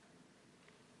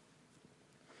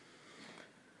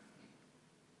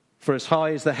For as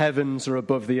high as the heavens are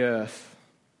above the earth,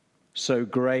 so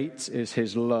great is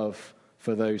his love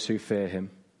for those who fear him.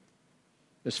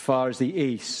 As far as the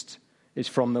east is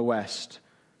from the west,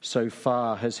 so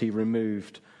far has he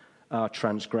removed our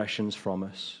transgressions from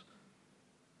us.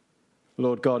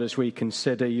 Lord God, as we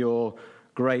consider your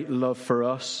great love for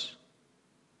us,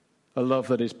 a love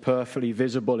that is perfectly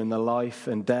visible in the life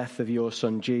and death of your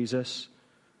Son Jesus,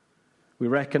 we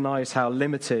recognize how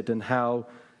limited and how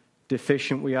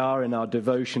deficient we are in our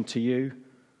devotion to you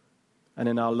and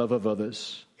in our love of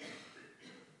others.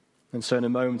 And so in a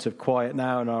moment of quiet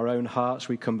now in our own hearts,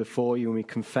 we come before you and we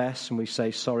confess and we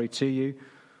say sorry to you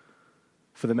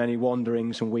for the many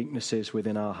wanderings and weaknesses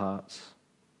within our hearts.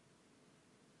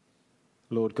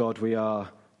 Lord God, we are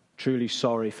truly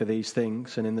sorry for these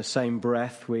things, and in the same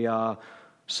breath we are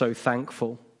so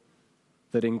thankful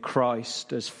that in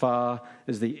Christ, as far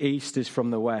as the east is from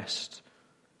the west,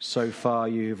 so far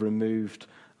you have removed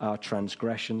our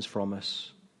transgressions from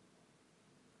us.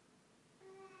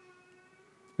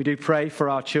 We do pray for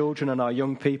our children and our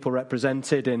young people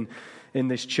represented in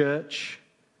this church.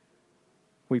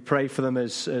 We pray for them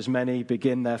as many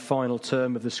begin their final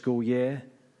term of the school year.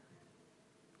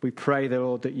 We pray,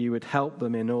 Lord, that you would help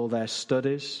them in all their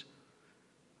studies.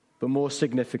 But more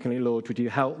significantly, Lord, would you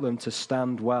help them to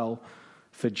stand well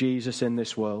for Jesus in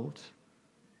this world?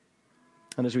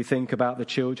 And as we think about the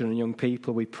children and young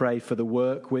people, we pray for the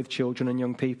work with children and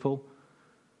young people.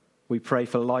 We pray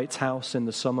for Lighthouse in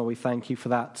the summer. We thank you for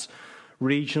that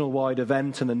regional-wide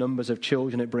event and the numbers of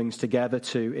children it brings together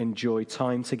to enjoy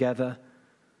time together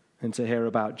and to hear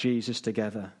about Jesus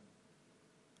together.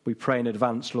 We pray in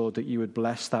advance, Lord, that you would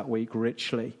bless that week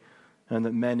richly and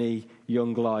that many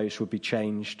young lives would be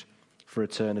changed for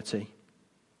eternity.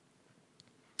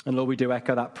 And Lord, we do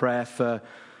echo that prayer for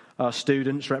our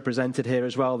students represented here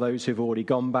as well, those who've already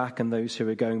gone back and those who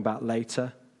are going back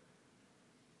later.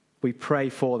 We pray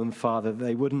for them, Father, that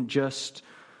they wouldn't just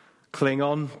cling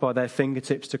on by their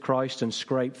fingertips to Christ and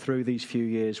scrape through these few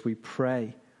years. We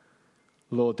pray,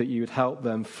 Lord, that you would help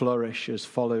them flourish as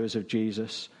followers of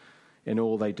Jesus in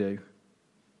all they do.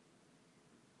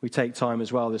 We take time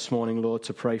as well this morning, Lord,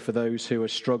 to pray for those who are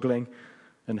struggling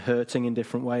and hurting in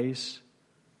different ways.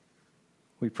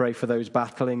 We pray for those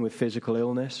battling with physical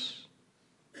illness.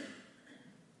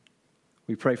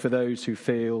 We pray for those who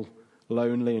feel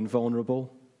lonely and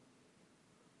vulnerable.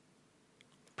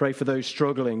 Pray for those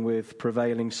struggling with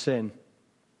prevailing sin.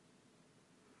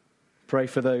 Pray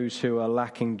for those who are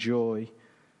lacking joy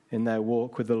in their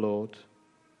walk with the Lord.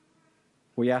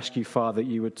 We ask you, Father, that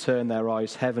you would turn their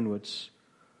eyes heavenwards,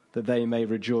 that they may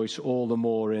rejoice all the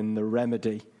more in the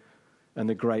remedy and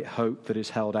the great hope that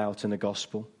is held out in the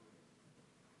gospel.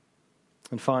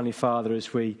 And finally, Father,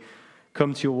 as we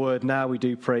come to your word now, we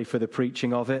do pray for the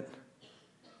preaching of it.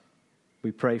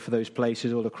 We pray for those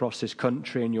places all across this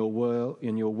country and your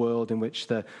world in which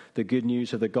the good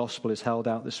news of the gospel is held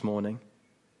out this morning.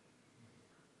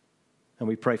 And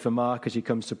we pray for Mark as he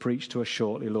comes to preach to us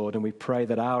shortly, Lord, and we pray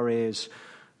that our ears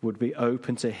would be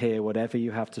open to hear whatever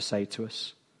you have to say to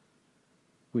us.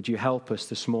 Would you help us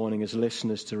this morning as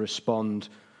listeners to respond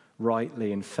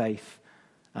rightly in faith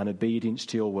and obedience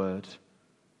to your word?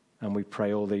 And we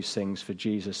pray all these things for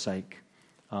Jesus' sake.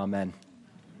 Amen.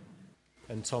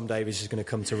 And Tom Davies is going to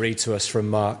come to read to us from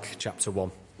Mark chapter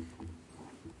 1.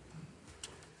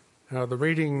 The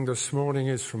reading this morning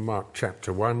is from Mark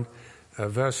chapter 1,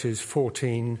 verses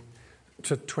 14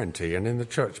 to 20. And in the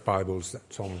church Bibles,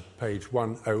 that's on page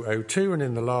 1002, and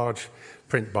in the large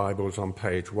print Bibles on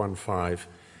page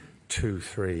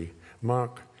 1523.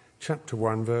 Mark chapter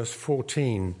 1, verse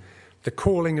 14, the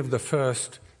calling of the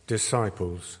first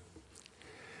disciples.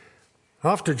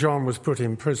 After John was put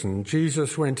in prison,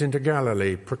 Jesus went into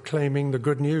Galilee, proclaiming the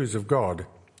good news of God.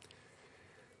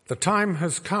 "The time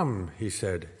has come," he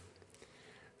said.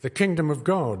 "The kingdom of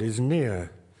God is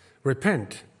near.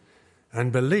 Repent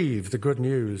and believe the good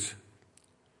news."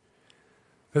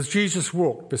 As Jesus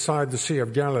walked beside the Sea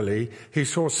of Galilee, he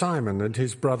saw Simon and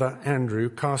his brother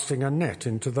Andrew casting a net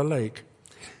into the lake,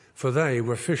 for they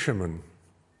were fishermen.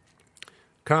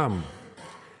 "Come,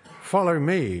 follow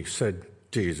me," said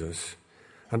Jesus,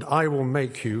 "and I will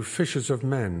make you fishers of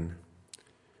men."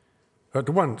 At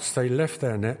once they left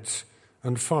their nets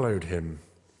and followed him.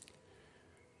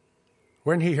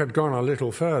 When he had gone a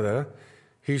little further,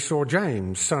 he saw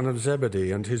James, son of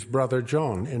Zebedee, and his brother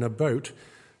John in a boat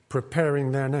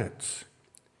preparing their nets.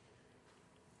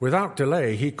 Without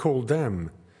delay he called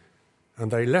them,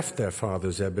 and they left their father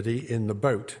Zebedee in the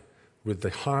boat with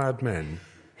the hired men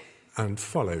and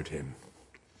followed him.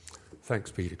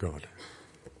 Thanks be to God.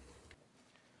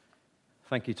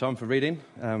 Thank you, Tom, for reading.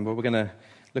 We're going to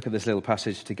look at this little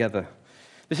passage together.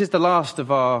 This is the last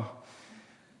of our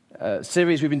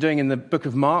series we've been doing in the book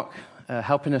of Mark,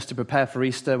 helping us to prepare for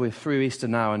Easter. We're through Easter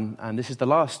now, and this is the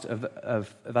last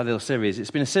of that little series.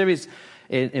 It's been a series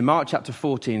in Mark chapter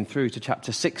 14 through to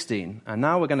chapter 16, and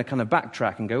now we're going to kind of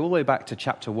backtrack and go all the way back to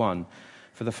chapter 1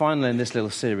 for the final in this little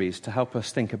series to help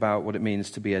us think about what it means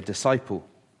to be a disciple.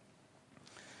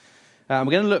 We're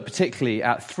going to look particularly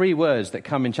at 3 words that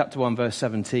come in chapter 1, verse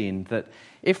 17, that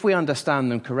if we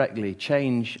understand them correctly,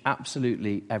 change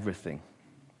absolutely everything.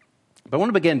 But I want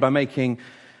to begin by making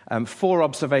 4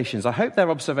 observations. I hope they're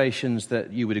observations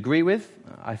that you would agree with.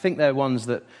 I think they're ones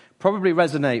that probably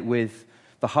resonate with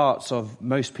the hearts of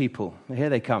most people. Here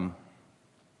they come.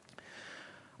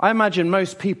 I imagine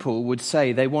most people would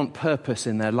say they want purpose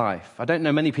in their life. I don't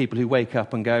know many people who wake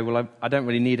up and go, well, I don't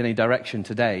really need any direction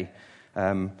today.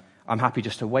 I'm happy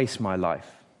just to waste my life.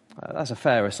 That's a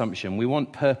fair assumption. We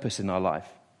want purpose in our life.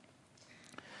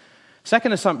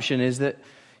 Second assumption is that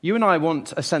you and I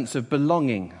want a sense of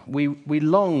belonging. We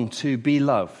long to be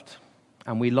loved,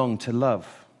 and we long to love.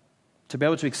 To be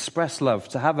able to express love,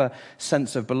 to have a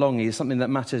sense of belonging is something that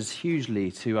matters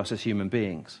hugely to us as human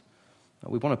beings.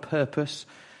 We want a purpose,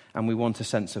 and we want a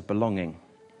sense of belonging.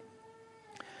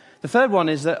 The third one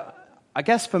is that, I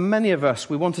guess for many of us,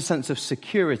 we want a sense of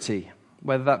security,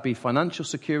 whether that be financial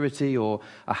security or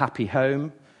a happy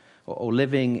home or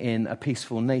living in a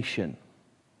peaceful nation.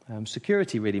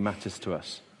 Security really matters to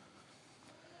us.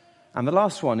 And the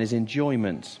last one is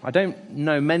enjoyment. I don't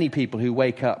know many people who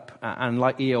wake up and,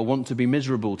 like E.L., want to be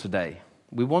miserable today.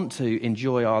 We want to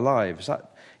enjoy our lives.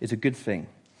 That is a good thing.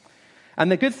 And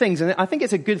they're good things, and I think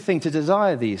it's a good thing to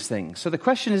desire these things. So the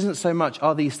question isn't so much,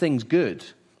 are these things good?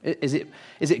 Is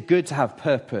it good to have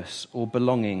purpose or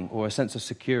belonging or a sense of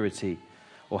security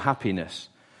or happiness?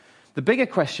 The bigger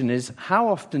question is, how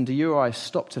often do you or I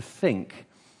stop to think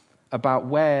about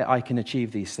where I can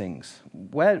achieve these things?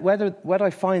 Where do I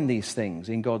find these things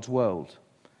in God's world?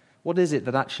 What is it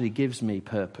that actually gives me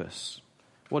purpose?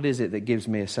 What is it that gives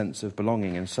me a sense of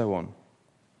belonging, and so on?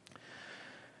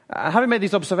 Having made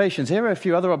these observations, here are a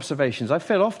few other observations. I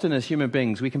feel often as human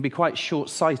beings we can be quite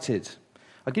short-sighted.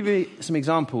 I'll give you some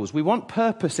examples. We want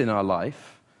purpose in our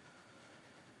life,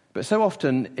 but so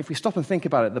often, if we stop and think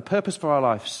about it, the purpose for our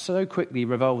life so quickly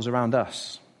revolves around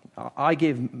us. I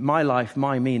give my life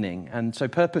my meaning, and so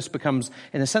purpose becomes,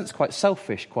 in a sense, quite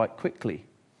selfish quite quickly.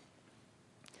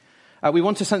 We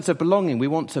want a sense of belonging. We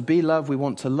want to be loved. We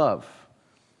want to love.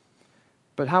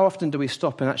 But how often do we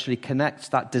stop and actually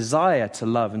connect that desire to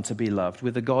love and to be loved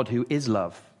with the God who is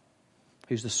love,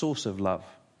 who's the source of love?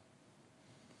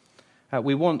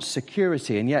 We want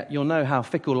security, and yet you'll know how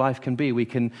fickle life can be. We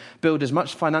can build as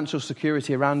much financial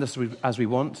security around us as we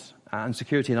want, and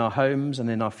security in our homes and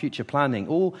in our future planning,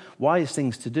 all wise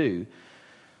things to do.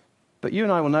 But you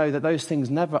and I will know that those things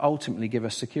never ultimately give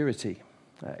us security.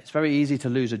 It's very easy to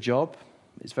lose a job.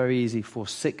 It's very easy for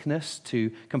sickness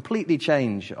to completely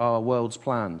change our world's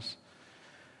plans.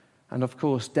 And of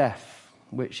course, death,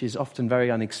 which is often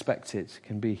very unexpected,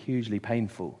 can be hugely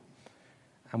painful.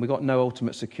 And we've got no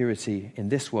ultimate security in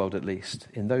this world, at least,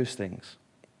 in those things.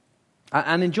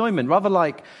 And enjoyment, rather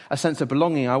like a sense of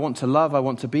belonging. I want to love, I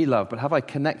want to be loved, but have I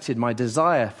connected my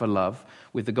desire for love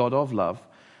with the God of love?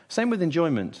 Same with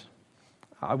enjoyment.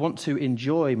 I want to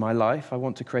enjoy my life, I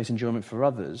want to create enjoyment for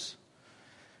others.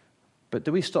 But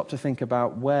do we stop to think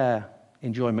about where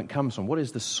enjoyment comes from? What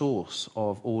is the source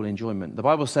of all enjoyment? The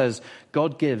Bible says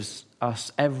God gives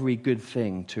us every good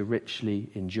thing to richly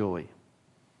enjoy.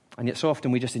 And yet so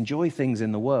often we just enjoy things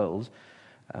in the world,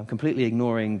 completely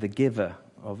ignoring the giver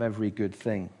of every good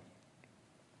thing.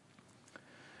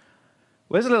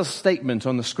 Well, there's a little statement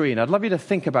on the screen. I'd love you to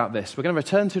think about this. We're going to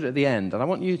return to it at the end, and I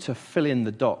want you to fill in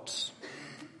the dots.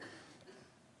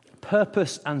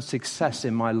 Purpose and success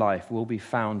in my life will be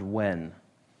found when?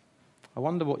 I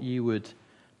wonder what you would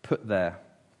put there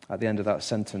at the end of that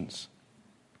sentence.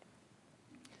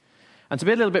 And to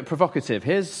be a little bit provocative,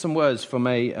 here's some words from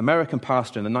an American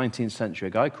pastor in the 19th century,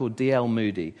 a guy called D.L.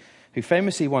 Moody, who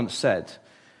famously once said,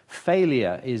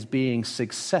 "Failure is being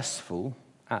successful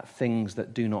at things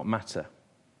that do not matter."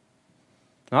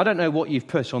 Now, I don't know what you've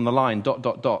put on the line, ... and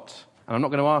I'm not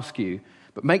going to ask you,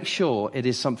 but make sure it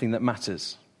is something that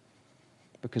matters,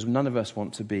 because none of us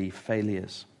want to be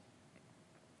failures.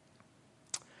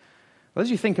 Well,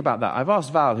 as you think about that, I've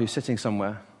asked Val, who's sitting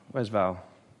somewhere. Where's Val?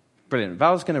 Brilliant.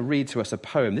 Val's going to read to us a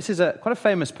poem. This is quite a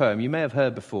famous poem you may have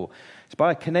heard before. It's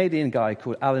by a Canadian guy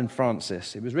called Alan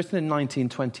Francis. It was written in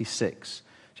 1926.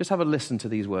 Just have a listen to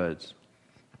these words.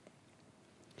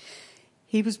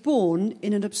 He was born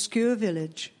in an obscure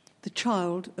village, the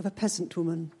child of a peasant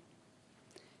woman.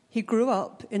 He grew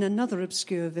up in another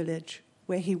obscure village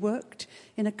where he worked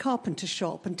in a carpenter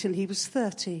shop until he was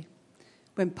 30,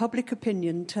 when public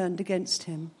opinion turned against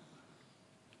him.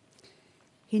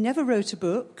 He never wrote a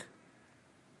book.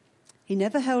 He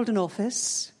never held an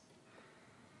office.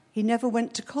 He never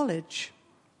went to college.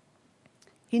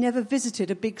 He never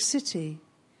visited a big city.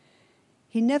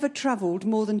 He never travelled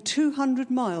more than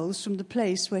 200 miles from the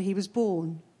place where he was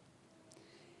born.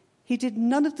 He did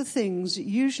none of the things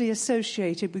usually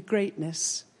associated with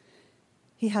greatness.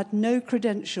 He had no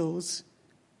credentials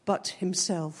but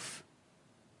himself.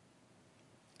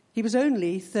 He was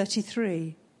only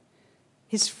 33.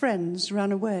 His friends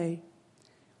ran away.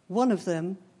 One of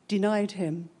them denied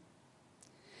him.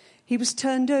 He was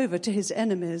turned over to his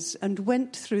enemies and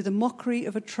went through the mockery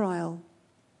of a trial.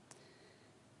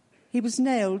 He was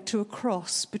nailed to a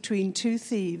cross between two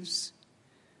thieves.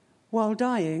 While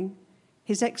dying,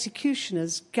 his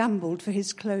executioners gambled for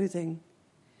his clothing,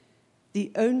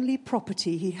 the only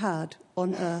property he had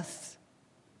on earth.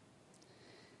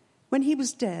 When he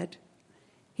was dead,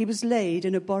 he was laid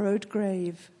in a borrowed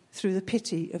grave through the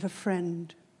pity of a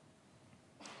friend.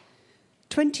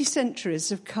 20 centuries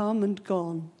have come and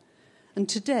gone, and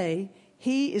today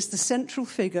he is the central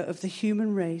figure of the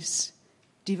human race,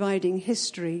 dividing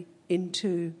history in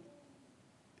two.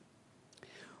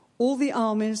 All the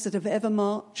armies that have ever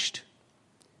marched,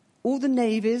 all the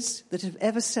navies that have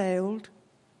ever sailed,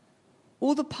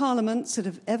 all the parliaments that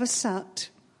have ever sat,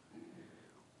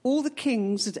 all the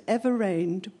kings that ever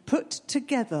reigned, put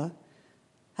together,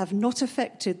 have not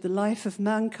affected the life of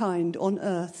mankind on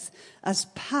earth as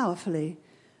powerfully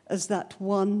as that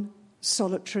one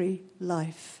solitary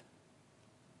life.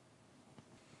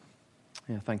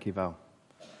 Yeah, thank you, Val.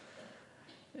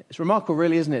 It's remarkable,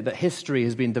 really, isn't it, that history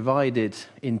has been divided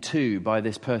in two by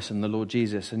this person, the Lord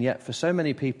Jesus, and yet for so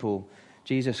many people,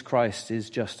 Jesus Christ is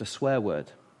just a swear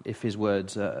word, if his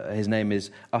name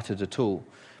is uttered at all.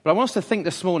 But I want us to think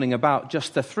this morning about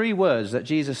just the three words that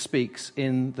Jesus speaks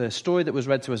in the story that was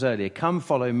read to us earlier, come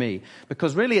follow me,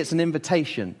 because really it's an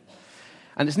invitation.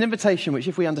 And it's an invitation which,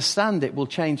 if we understand it, will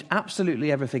change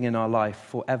absolutely everything in our life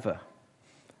forever.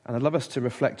 And I'd love us to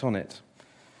reflect on it.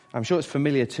 I'm sure it's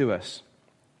familiar to us.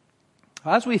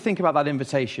 As we think about that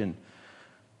invitation,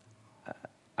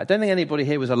 I don't think anybody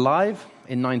here was alive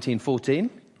in 1914.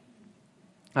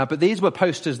 But these were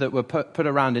posters that were put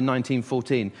around in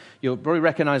 1914. You'll probably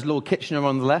recognise Lord Kitchener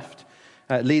on the left,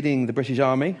 leading the British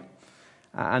Army,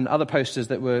 and other posters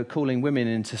that were calling women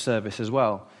into service as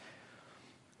well.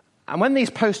 And when these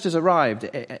posters arrived,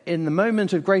 in the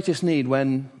moment of greatest need,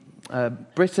 when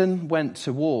Britain went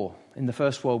to war in the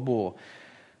First World War,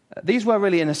 these were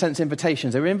really, in a sense,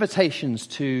 invitations. They were invitations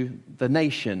to the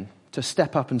nation to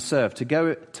step up and serve, to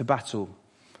go to battle,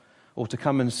 or to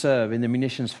come and serve in the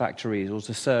munitions factories, or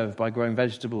to serve by growing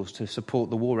vegetables to support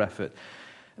the war effort.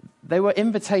 They were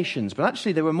invitations, but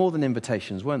actually they were more than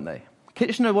invitations, weren't they?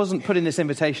 Kitchener wasn't putting this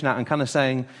invitation out and kind of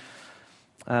saying,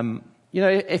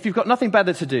 if you've got nothing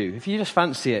better to do, if you just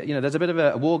fancy it, there's a bit of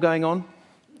a war going on,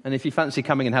 and if you fancy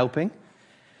coming and helping.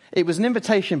 It was an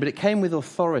invitation, but it came with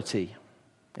authority.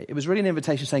 It was really an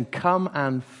invitation saying, come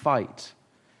and fight.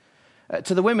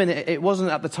 To the women, it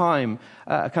wasn't at the time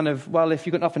if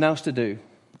you've got nothing else to do,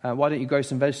 why don't you grow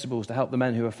some vegetables to help the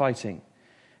men who are fighting?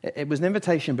 It was an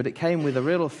invitation, but it came with a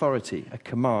real authority, a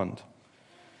command.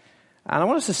 And I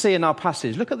want us to see in our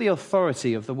passage, look at the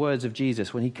authority of the words of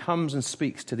Jesus when he comes and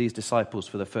speaks to these disciples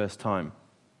for the first time.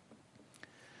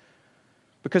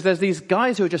 Because there's these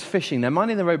guys who are just fishing, they're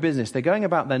minding their own business, they're going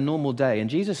about their normal day, and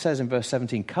Jesus says in verse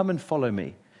 17, come and follow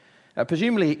me.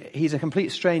 Presumably, he's a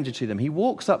complete stranger to them. He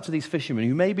walks up to these fishermen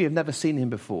who maybe have never seen him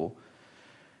before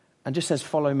and just says,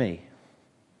 follow me.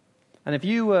 And if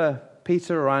you were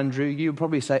Peter or Andrew, you would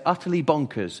probably say, utterly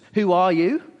bonkers. Who are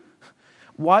you?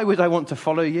 Why would I want to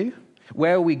follow you?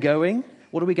 Where are we going?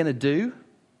 What are we going to do?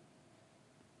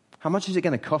 How much is it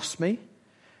going to cost me?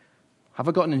 Have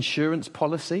I got an insurance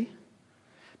policy?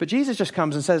 But Jesus just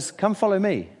comes and says, come follow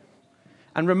me.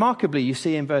 And remarkably, you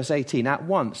see in verse 18, at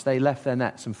once they left their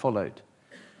nets and followed.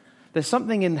 There's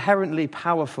something inherently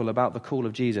powerful about the call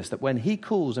of Jesus, that when he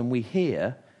calls and we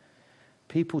hear,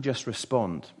 people just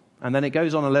respond. And then it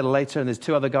goes on a little later, and there's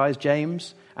two other guys,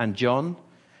 James and John,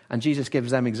 and Jesus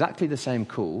gives them exactly the same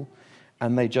call,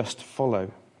 and they just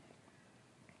follow.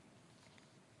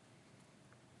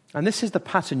 And this is the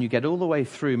pattern you get all the way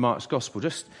through Mark's Gospel.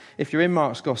 Just if you're in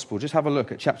Mark's Gospel, just have a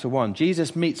look at chapter 1.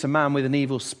 Jesus meets a man with an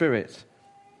evil spirit.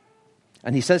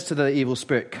 And he says to the evil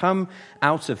spirit, come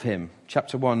out of him,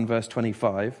 chapter 1, verse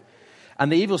 25.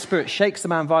 And the evil spirit shakes the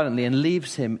man violently and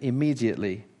leaves him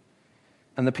immediately.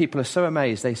 And the people are so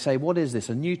amazed, they say, what is this,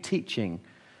 a new teaching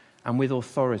and with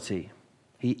authority.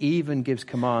 He even gives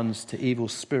commands to evil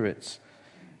spirits,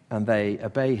 and they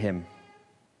obey him.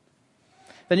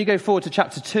 Then you go forward to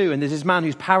chapter 2, and there's this man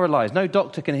who's paralyzed. No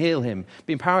doctor can heal him,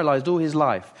 been paralyzed all his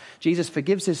life. Jesus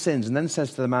forgives his sins and then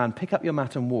says to the man, pick up your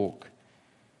mat and walk.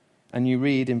 And you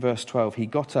read in verse 12, he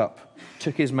got up,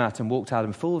 took his mat and walked out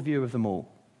in full view of them all.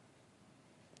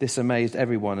 This amazed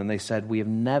everyone, and they said, we have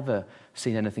never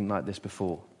seen anything like this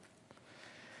before.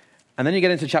 And then you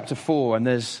get into chapter 4, and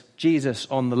there's Jesus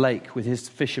on the lake with his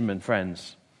fishermen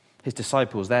friends, his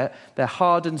disciples. They're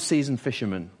hardened, seasoned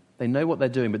fishermen. They know what they're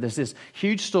doing, but there's this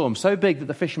huge storm, so big that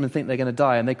the fishermen think they're going to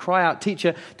die. And they cry out,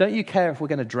 teacher, don't you care if we're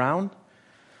going to drown?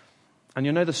 And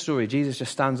you know the story. Jesus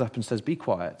just stands up and says, be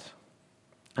quiet.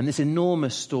 And this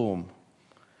enormous storm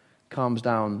calms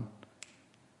down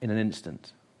in an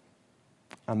instant.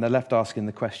 And they're left asking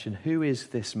the question, who is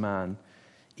this man?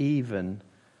 Even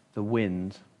the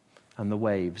wind and the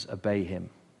waves obey him.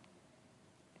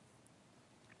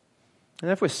 And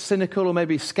if we're cynical or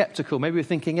maybe skeptical, maybe we're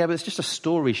thinking, yeah, but it's just a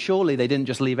story. Surely they didn't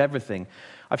just leave everything.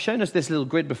 I've shown us this little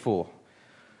grid before.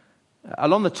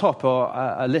 Along the top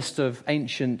are a list of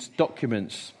ancient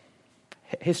documents,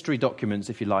 history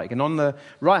documents, if you like. And on the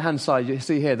right-hand side, you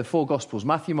see here the 4 Gospels,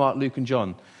 Matthew, Mark, Luke, and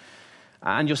John.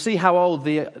 And you'll see how old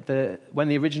when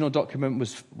the original document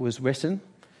was written.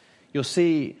 You'll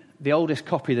see the oldest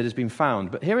copy that has been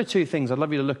found. But here are 2 things I'd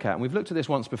love you to look at. And we've looked at this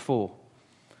once before.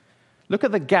 Look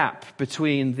at the gap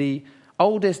between the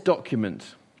oldest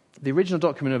document, the original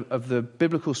document of the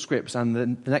biblical scripts, and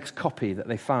the next copy that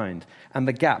they find, and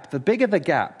the gap. The bigger the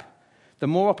gap, the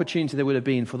more opportunity there would have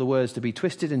been for the words to be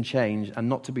twisted and changed and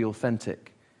not to be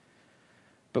authentic.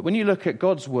 But when you look at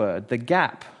God's word, the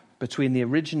gap between the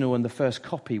original and the first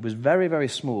copy was very, very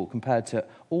small compared to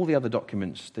all the other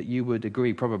documents that you would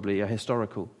agree probably are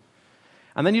historical.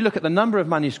 And then you look at the number of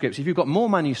manuscripts. If you've got more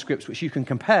manuscripts which you can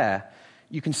compare,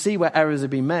 you can see where errors have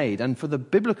been made. And for the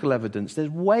biblical evidence, there's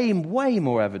way, way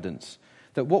more evidence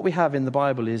that what we have in the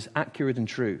Bible is accurate and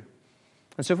true.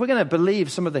 And so if we're going to believe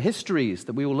some of the histories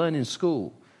that we will learn in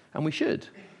school, and we should,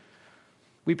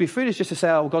 we'd be foolish just to say,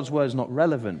 oh, God's word is not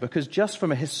relevant, because just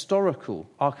from a historical,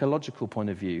 archaeological point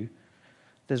of view,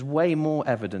 there's way more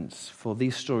evidence for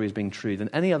these stories being true than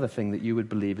any other thing that you would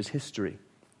believe is history.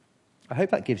 I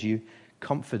hope that gives you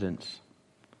confidence.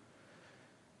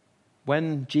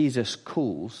 When Jesus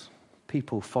calls,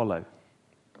 people follow.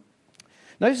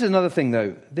 Notice another thing,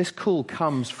 though. This call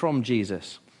comes from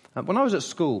Jesus. When I was at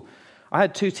school, I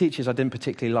had 2 teachers I didn't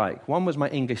particularly like. One was my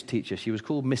English teacher. She was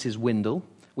called Mrs. Windle.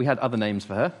 We had other names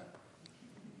for her.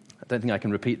 I don't think I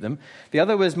can repeat them. The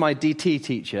other was my DT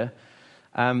teacher.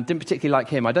 Didn't particularly like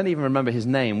him. I don't even remember his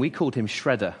name. We called him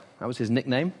Shredder. That was his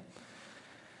nickname.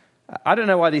 I don't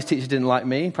know why these teachers didn't like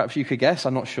me. Perhaps you could guess.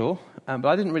 I'm not sure. But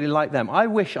I didn't really like them. I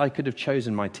wish I could have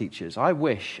chosen my teachers. I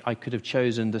wish I could have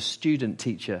chosen the student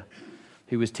teacher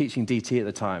who was teaching DT at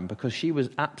the time, because she was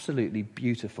absolutely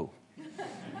beautiful.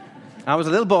 I was a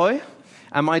little boy,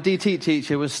 and my DT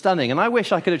teacher was stunning. And I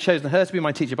wish I could have chosen her to be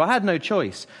my teacher, but I had no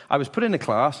choice. I was put in a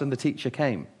class, and the teacher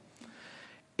came.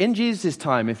 In Jesus'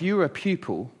 time, if you were a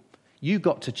pupil, you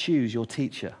got to choose your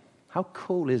teacher. How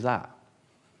cool is that?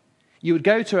 You would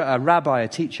go to a rabbi, a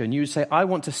teacher, and you would say, I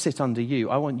want to sit under you.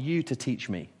 I want you to teach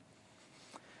me.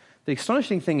 The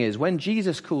astonishing thing is, when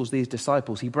Jesus calls these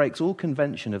disciples, he breaks all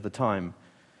convention of the time,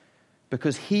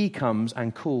 because he comes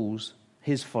and calls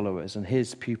his followers and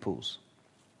his pupils.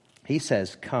 He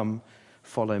says, come,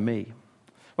 follow me.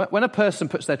 When a person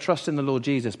puts their trust in the Lord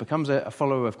Jesus, becomes a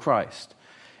follower of Christ,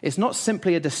 it's not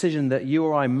simply a decision that you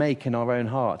or I make in our own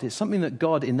heart. It's something that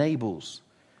God enables,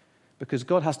 because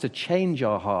God has to change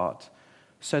our heart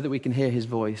so that we can hear his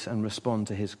voice and respond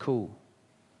to his call.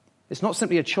 It's not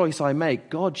simply a choice I make.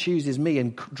 God chooses me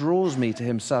and draws me to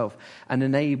himself and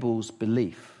enables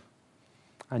belief.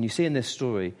 And you see in this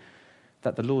story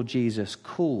that the Lord Jesus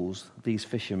calls these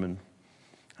fishermen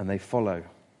and they follow.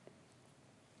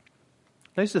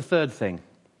 Notice the third thing.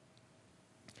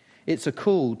 It's a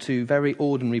call to very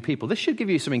ordinary people. This should give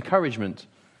you some encouragement.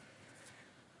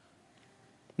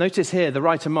 Notice here, the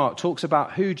writer Mark talks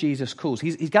about who Jesus calls.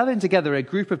 He's gathering together a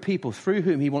group of people through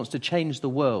whom he wants to change the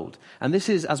world. And this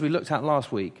is, as we looked at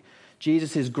last week,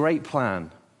 Jesus' great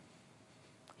plan.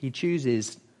 He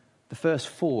chooses the first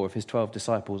 4 of his 12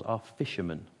 disciples are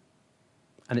fishermen.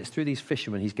 And it's through these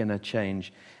fishermen he's going to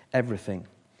change everything.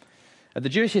 The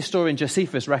Jewish historian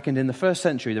Josephus reckoned in the first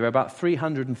century there were about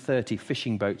 330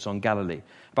 fishing boats on Galilee,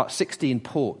 about 16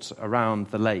 ports around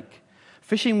the lake.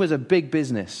 Fishing was a big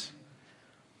business.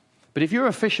 But if you're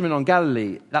a fisherman on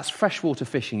Galilee, that's freshwater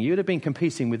fishing. You would have been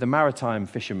competing with the maritime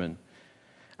fishermen.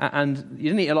 And you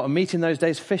didn't eat a lot of meat in those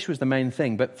days. Fish was the main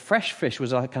thing, but fresh fish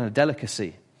was a kind of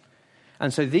delicacy.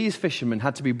 And so these fishermen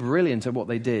had to be brilliant at what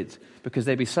they did, because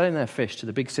they'd be selling their fish to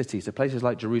the big cities, to places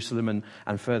like Jerusalem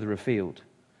and further afield.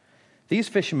 These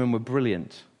fishermen were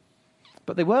brilliant,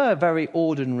 but they were very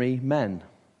ordinary men.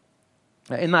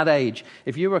 In that age,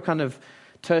 if you were a kind of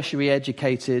tertiary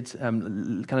educated,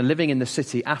 kind of living in the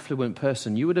city, affluent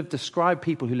person, you would have described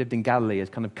people who lived in Galilee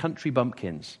as kind of country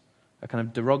bumpkins, a kind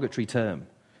of derogatory term.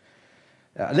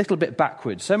 A little bit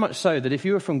backwards, so much so that if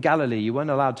you were from Galilee, you weren't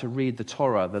allowed to read the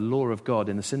Torah, the law of God,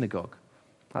 in the synagogue.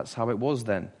 That's how it was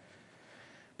then.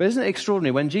 But isn't it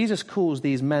extraordinary? When Jesus calls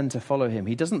these men to follow him,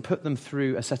 he doesn't put them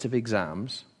through a set of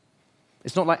exams.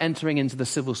 It's not like entering into the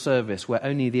civil service where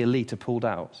only the elite are pulled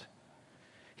out.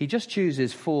 He just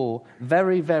chooses 4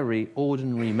 very, very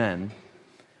ordinary men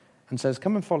and says,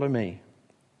 come and follow me.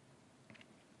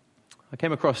 I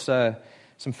came across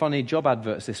some funny job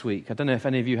adverts this week. I don't know if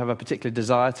any of you have a particular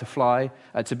desire to fly,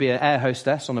 to be an air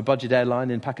hostess on a budget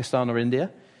airline in Pakistan or India.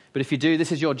 But if you do,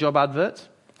 this is your job advert.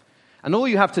 And all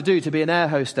you have to do to be an air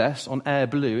hostess on Air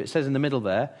Blue, it says in the middle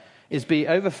there, is be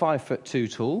over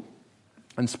 5'2" tall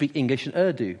and speak English and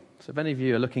Urdu. So if any of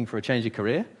you are looking for a change of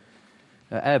career,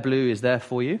 Air Blue is there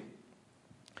for you.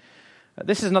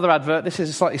 This is another advert. This is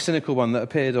a slightly cynical one that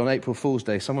appeared on April Fool's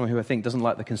Day, someone who I think doesn't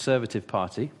like the Conservative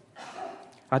Party.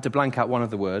 I had to blank out one of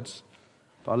the words,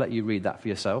 but I'll let you read that for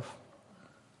yourself.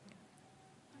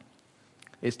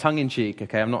 It's tongue-in-cheek,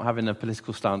 okay? I'm not having a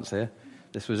political stance here.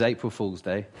 This was April Fool's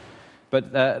Day.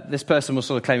 But this person will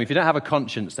sort of claim, if you don't have a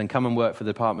conscience, then come and work for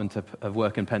the Department of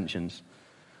Work and Pensions.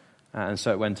 And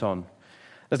so it went on.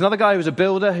 There's another guy who was a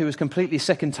builder who was completely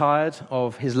sick and tired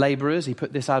of his labourers. He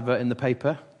put this advert in the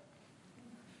paper.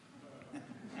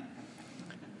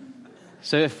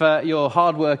 So if you're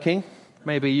hardworking,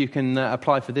 maybe you can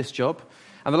apply for this job.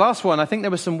 And the last one, I think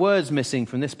there were some words missing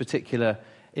from this particular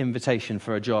invitation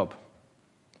for a job.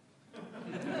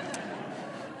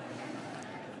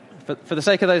 For the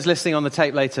sake of those listening on the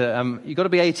tape later, you've got to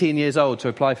be 18 years old to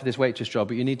apply for this waitress job,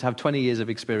 but you need to have 20 years of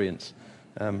experience.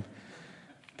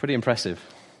 Pretty impressive.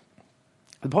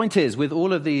 The point is, with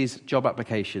all of these job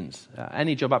applications,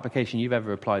 any job application you've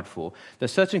ever applied for,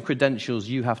 there's certain credentials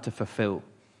you have to fulfill.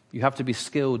 You have to be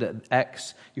skilled at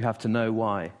X, you have to know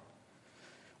Y.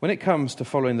 When it comes to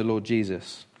following the Lord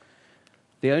Jesus,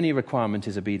 the only requirement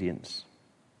is obedience.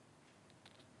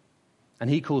 And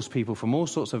he calls people from all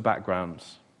sorts of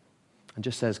backgrounds and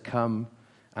just says, come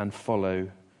and follow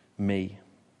me.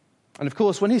 And of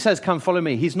course, when he says, come follow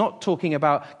me, he's not talking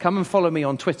about come and follow me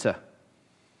on Twitter.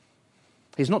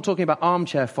 He's not talking about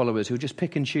armchair followers who just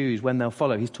pick and choose when they'll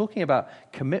follow. He's talking about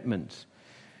commitment.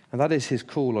 And that is his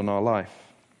call on our life.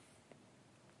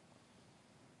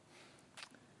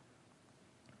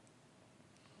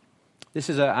 This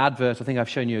is an advert I think I've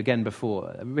shown you again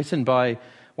before, written by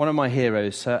one of my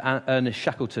heroes, Sir Ernest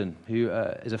Shackleton, who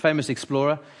is a famous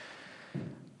explorer.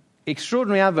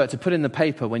 Extraordinary advert to put in the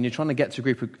paper when you're trying to get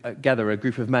together a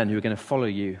group of men who are going to follow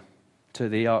you to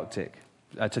the Antarctic.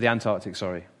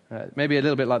 Maybe a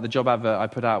little bit like the job advert I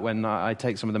put out when I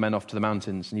take some of the men off to the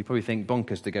mountains, and you probably think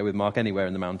bonkers to go with Mark anywhere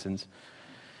in the mountains.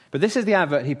 But this is the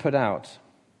advert he put out.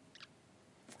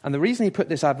 And the reason he put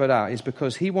this advert out is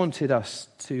because he wanted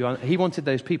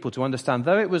those people to understand,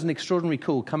 though it was an extraordinary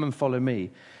call, come and follow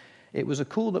me, it was a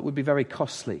call that would be very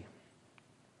costly.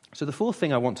 So the fourth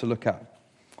thing I want to look at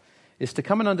is to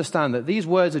come and understand that these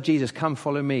words of Jesus, come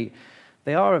follow me,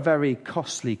 they are a very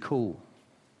costly call.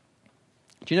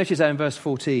 Do you notice that in verse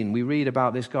 14, we read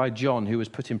about this guy John who was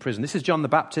put in prison. This is John the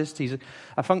Baptist. He's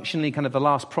a functionally kind of the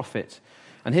last prophet.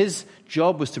 And his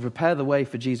job was to prepare the way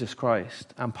for Jesus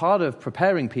Christ. And part of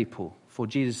preparing people for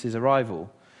Jesus'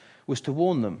 arrival was to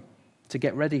warn them, to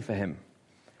get ready for him.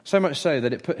 So much so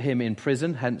that it put him in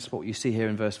prison, hence what you see here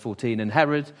in verse 14. And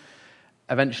Herod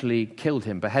eventually killed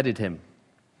him, beheaded him.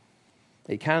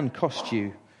 It can cost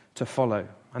you to follow.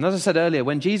 And as I said earlier,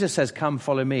 when Jesus says, come,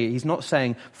 follow me, he's not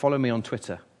saying, follow me on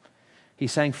Twitter.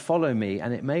 He's saying, follow me,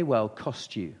 and it may well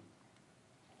cost you.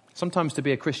 Sometimes to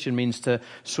be a Christian means to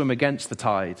swim against the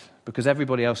tide, because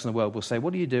everybody else in the world will say,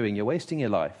 what are you doing? You're wasting your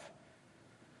life.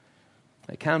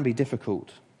 It can be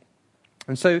difficult.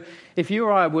 And so if you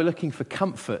or I were looking for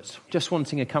comfort, just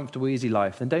wanting a comfortable, easy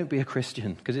life, then don't be a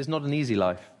Christian, because it's not an easy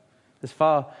life. There's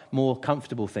far more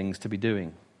comfortable things to be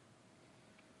doing.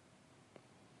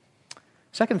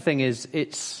 Second thing is,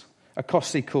 it's a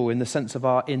costly call in the sense of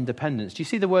our independence. Do you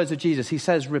see the words of Jesus? He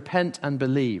says, repent and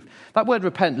believe. That word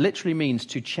repent literally means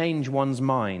to change one's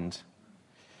mind.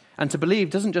 And to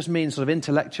believe doesn't just mean sort of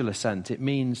intellectual assent. It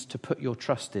means to put your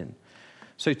trust in.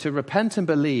 So to repent and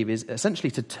believe is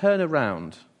essentially to turn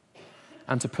around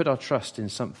and to put our trust in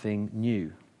something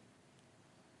new.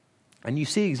 And you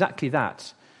see exactly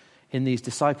that in these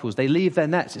disciples. They leave their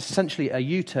nets. It's essentially a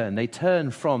U-turn. They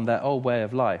turn from their old way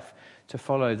of life to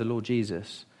follow the Lord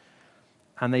Jesus.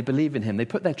 And they believe in him. They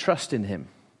put their trust in him.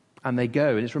 And they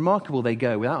go. And it's remarkable they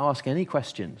go without asking any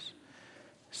questions.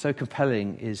 So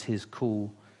compelling is his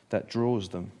call that draws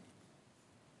them.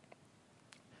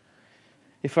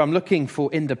 If I'm looking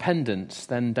for independence,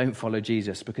 then don't follow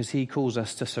Jesus, because he calls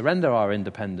us to surrender our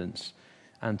independence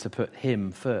and to put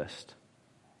him first.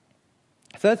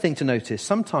 Third thing to notice,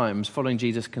 sometimes following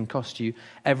Jesus can cost you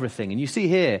everything. And you see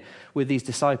here with these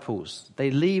disciples, they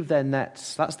leave their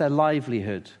nets. That's their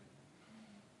livelihood.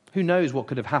 Who knows what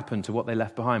could have happened to what they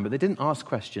left behind, but they didn't ask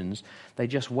questions. They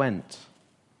just went.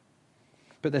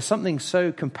 But there's something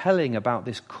so compelling about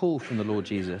this call from the Lord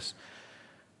Jesus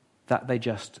that they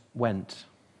just went.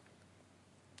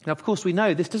 Now, of course, we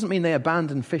know this doesn't mean they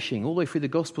abandoned fishing. All the way through the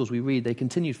Gospels we read they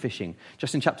continued fishing.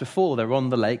 Just in chapter 4, they're on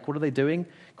the lake. What are they doing?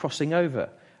 Crossing over.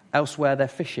 Elsewhere, they're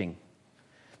fishing.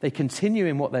 They continue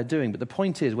in what they're doing. But the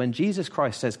point is, when Jesus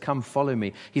Christ says, come follow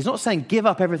me, he's not saying give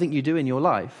up everything you do in your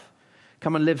life.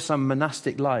 Come and live some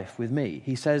monastic life with me.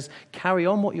 He says, carry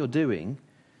on what you're doing,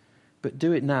 but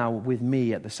do it now with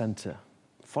me at the center.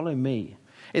 Follow me.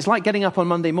 It's like getting up on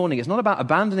Monday morning. It's not about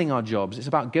abandoning our jobs. It's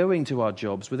about going to our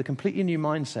jobs with a completely new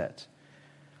mindset.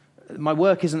 My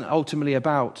work isn't ultimately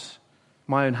about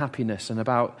my own happiness and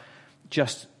about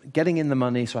just getting in the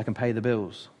money so I can pay the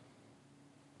bills.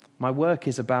 My work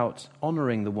is about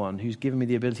honoring the one who's given me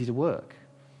the ability to work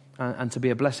and to be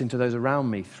a blessing to those around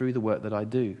me through the work that I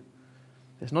do.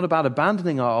 It's not about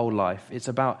abandoning our old life. It's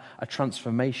about a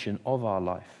transformation of our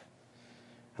life.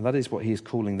 And that is what he is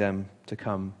calling them to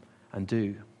come and do.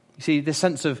 You see, this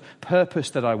sense of purpose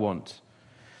that I want,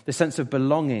 the sense of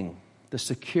belonging, the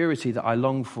security that I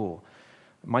long for,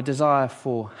 my desire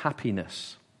for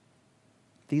happiness,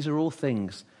 these are all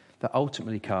things that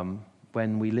ultimately come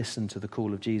when we listen to the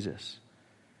call of Jesus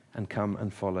and come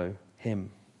and follow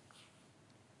him.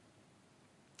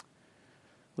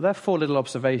 Well, there are 4 little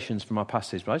observations from our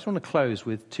passage, but I just want to close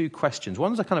with 2 questions.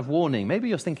 One's a kind of warning. Maybe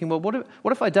you're thinking, well,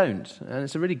 what if I don't? And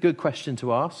it's a really good question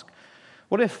to ask.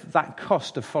 What if that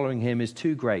cost of following him is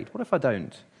too great? What if I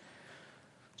don't?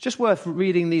 It's just worth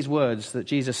reading these words that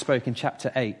Jesus spoke in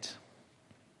chapter 8.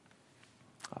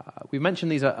 We've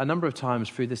mentioned these a number of times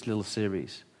through this little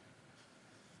series.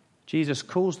 Jesus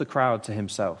calls the crowd to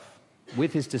himself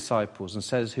with his disciples and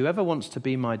says, whoever wants to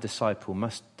be my disciple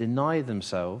must deny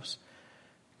themselves,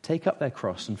 take up their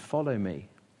cross and follow me.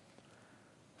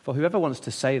 For whoever wants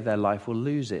to save their life will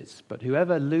lose it, but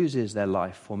whoever loses their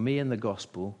life for me and the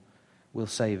gospel will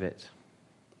save it.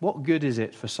 What good is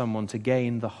it for someone to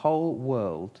gain the whole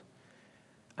world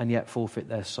and yet forfeit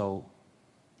their soul?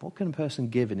 What can a person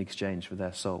give in exchange for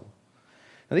their soul?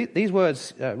 Now, these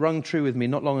words rung true with me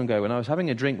not long ago when I was having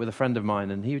a drink with a friend of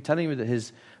mine, and he was telling me that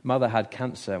his mother had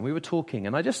cancer, and we were talking,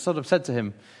 and I just sort of said to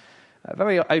him,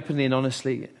 very openly and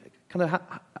honestly, kind of,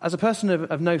 as a person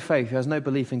of no faith who has no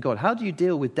belief in God, how do you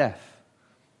deal with death?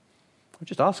 I'm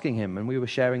just asking him, and we were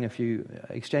sharing a few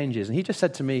exchanges, and he just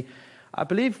said to me, I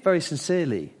believe very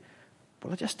sincerely,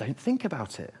 but I just don't think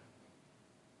about it.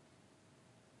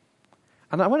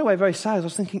 And I went away very sad. I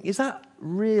was thinking, is that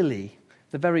really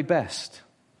the very best?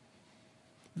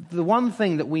 The one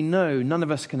thing that we know none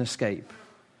of us can escape,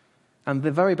 and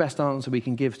the very best answer we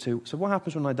can give to, so what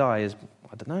happens when I die is,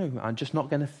 I don't know, I'm just not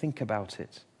going to think about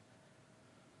it.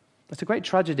 It's a great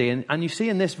tragedy, and you see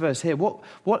in this verse here,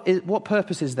 what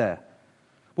purpose is there?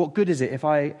 What good is it if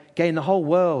I gain the whole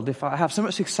world, if I have so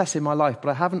much success in my life, but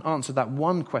I haven't answered that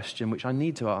one question which I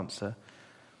need to answer,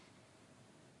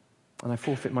 and I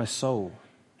forfeit my soul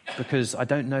because I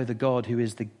don't know the God who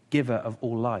is the giver of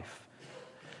all life?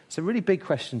 It's a really big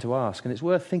question to ask, and it's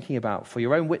worth thinking about for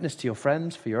your own witness to your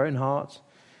friends, for your own heart.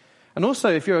 And also,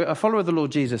 if you're a follower of the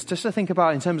Lord Jesus, just to think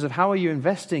about in terms of how are you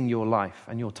investing your life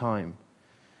and your time?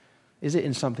 Is it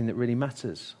in something that really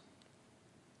matters?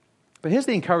 But here's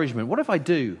the encouragement. What if I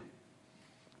do?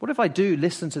 What if I do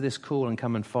listen to this call and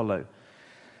come and follow?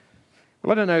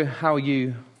 Well, I don't know how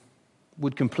you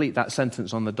would complete that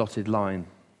sentence on the dotted line.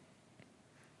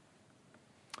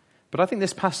 But I think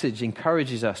this passage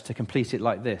encourages us to complete it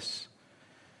like this.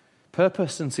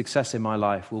 Purpose and success in my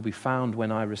life will be found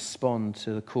when I respond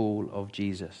to the call of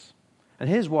Jesus. And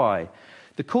here's why.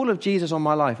 The call of Jesus on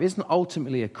my life isn't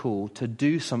ultimately a call to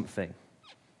do something,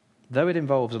 though it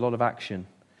involves a lot of action.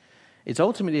 It's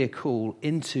ultimately a call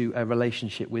into a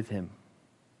relationship with him.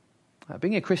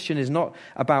 Being a Christian is not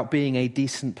about being a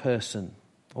decent person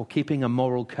or keeping a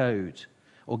moral code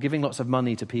or giving lots of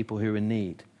money to people who are in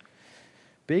need.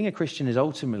 Being a Christian is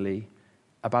ultimately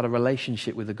about a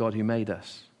relationship with the God who made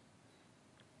us.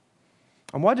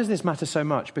 And why does this matter so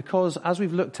much? Because as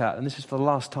we've looked at, and this is for the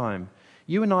last time,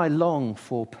 you and I long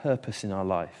for purpose in our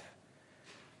life.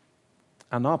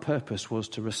 And our purpose was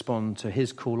to respond to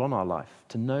his call on our life,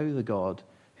 to know the God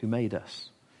who made us.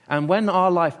 And when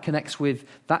our life connects with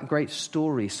that great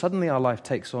story, suddenly our life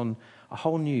takes on a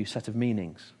whole new set of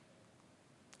meanings.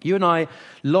 You and I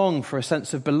long for a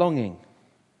sense of belonging.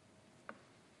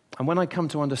 And when I come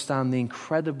to understand the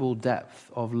incredible depth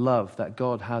of love that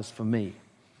God has for me,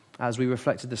 as we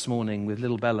reflected this morning with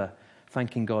little Bella,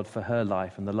 thanking God for her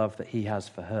life and the love that he has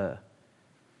for her,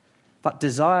 that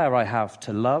desire I have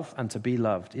to love and to be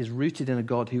loved is rooted in a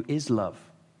God who is love.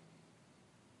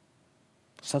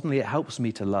 Suddenly it helps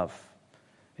me to love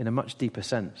in a much deeper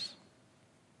sense.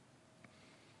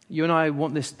 You and I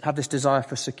have this desire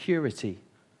for security.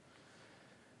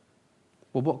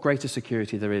 Well, what greater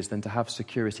security there is than to have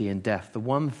security in death, the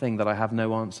one thing that I have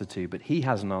no answer to, but he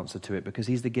has an answer to it because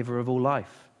he's the giver of all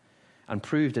life and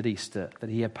proved at Easter that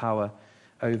he had power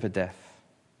over death.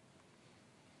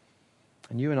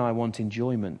 And you and I want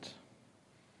enjoyment.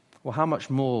 Well, how much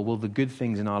more will the good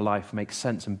things in our life make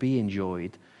sense and be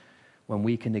enjoyed when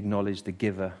we can acknowledge the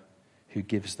giver who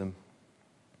gives them?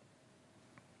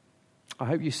 I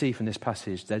hope you see from this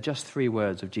passage, they're just 3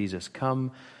 words of Jesus: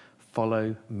 come,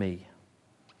 follow me.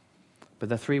 But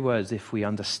they're 3 words, if we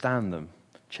understand them,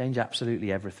 change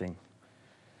absolutely everything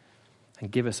and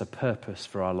give us a purpose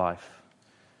for our life,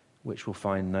 which we'll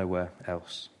find nowhere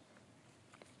else.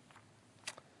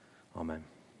 Amen.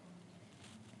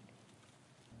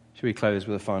 Shall we close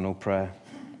with a final prayer?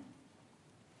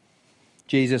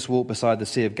 Jesus walked beside the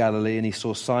Sea of Galilee, and he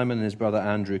saw Simon and his brother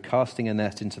Andrew casting a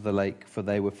net into the lake, for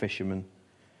they were fishermen.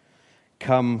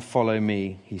 Come, follow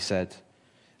me, he said,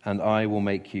 and I will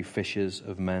make you fishers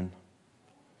of men.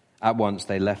 At once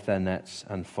they left their nets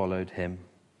and followed him.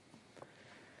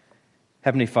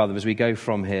 Heavenly Father, as we go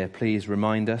from here, please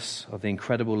remind us of the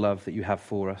incredible love that you have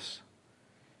for us.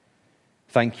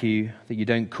 Thank you that you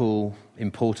don't call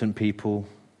important people,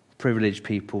 privileged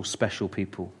people, special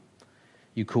people.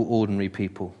 You call ordinary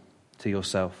people to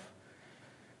yourself.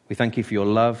 We thank you for your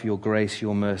love, your grace,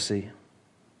 your mercy.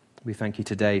 We thank you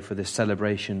today for this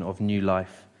celebration of new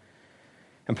life.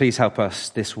 And please help us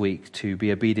this week to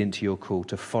be obedient to your call,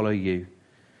 to follow you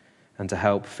and to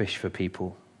help fish for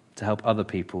people, to help other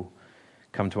people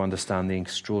come to understand the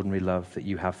extraordinary love that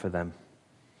you have for them.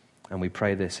 And we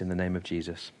pray this in the name of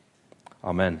Jesus.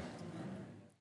 Amen.